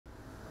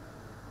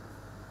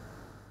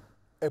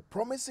A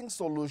promising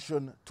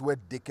solution to a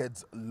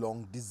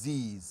decades-long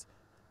disease.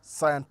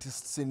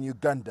 Scientists in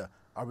Uganda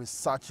are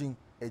researching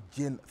a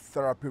gene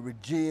therapy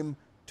regime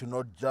to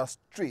not just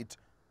treat,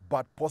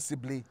 but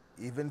possibly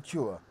even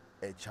cure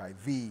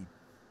HIV.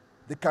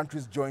 The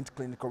country's Joint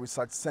Clinical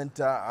Research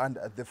Center and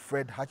the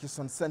Fred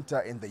Hutchinson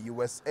Center in the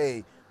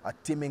USA are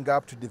teaming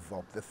up to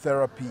develop the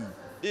therapy.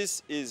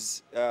 This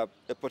is a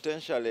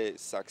potentially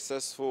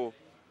successful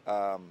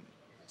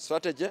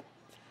strategy.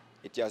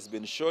 It has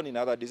been shown in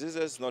other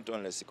diseases, not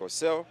only sickle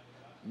cell.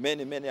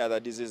 Many other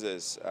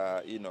diseases,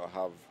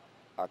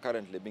 are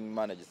currently being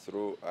managed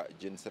through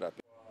gene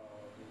therapy.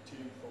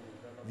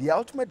 The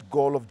ultimate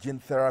goal of gene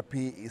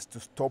therapy is to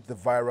stop the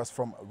virus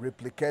from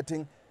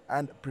replicating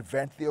and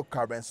prevent the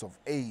occurrence of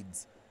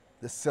AIDS.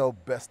 The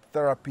cell-based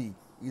therapy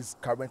is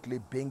currently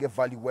being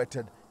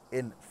evaluated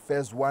in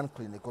phase 1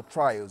 clinical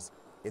trials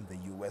in the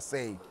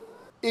USA.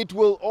 It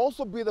will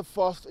also be the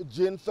first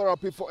gene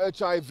therapy for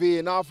HIV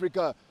in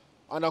Africa,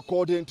 and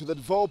according to the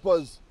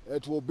developers,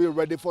 it will be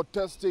ready for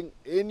testing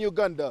in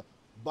Uganda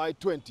by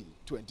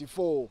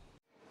 2024.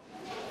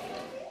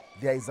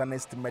 There is an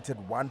estimated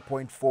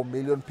 1.4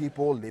 million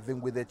people living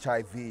with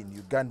HIV in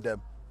Uganda.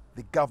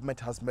 The government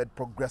has made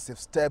progressive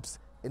steps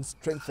in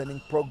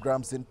strengthening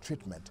programs in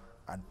treatment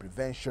and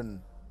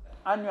prevention.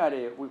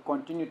 Annually, we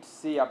continue to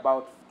see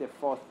about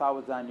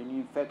 54,000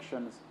 new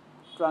infections,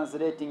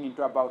 translating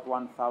into about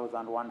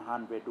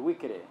 1,100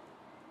 weekly.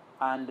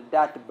 And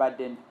that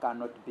burden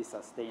cannot be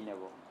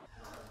sustainable.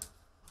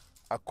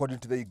 According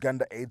to the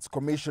Uganda AIDS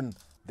Commission,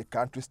 the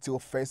country still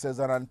faces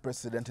an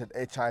unprecedented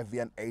HIV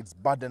and AIDS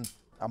burden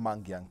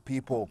among young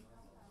people.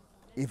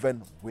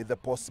 Even with a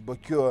possible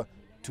cure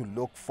to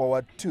look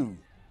forward to,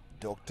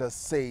 doctors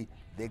say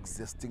the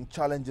existing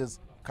challenges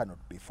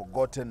cannot be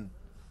forgotten.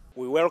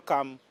 We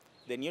welcome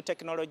the new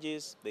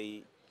technologies.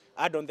 They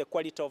add on the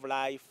quality of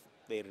life,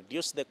 they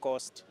reduce the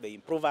cost, they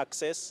improve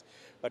access,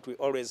 but we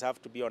always have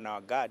to be on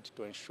our guard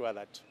to ensure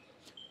that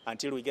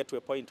until we get to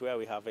a point where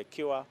we have a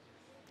cure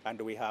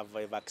and we have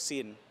a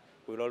vaccine,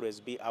 we'll always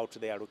be out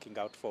there looking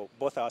out for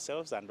both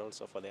ourselves and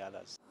also for the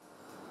others.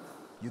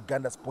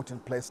 Uganda's put in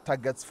place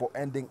targets for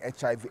ending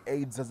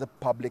HIV/AIDS as a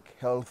public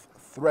health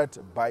threat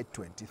by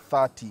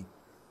 2030.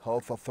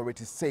 Health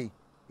authorities say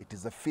it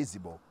is a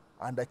feasible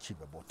and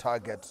achievable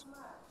target.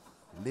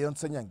 Leon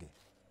Senyange,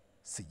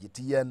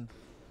 CGTN,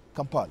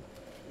 Kampala,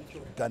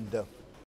 Uganda.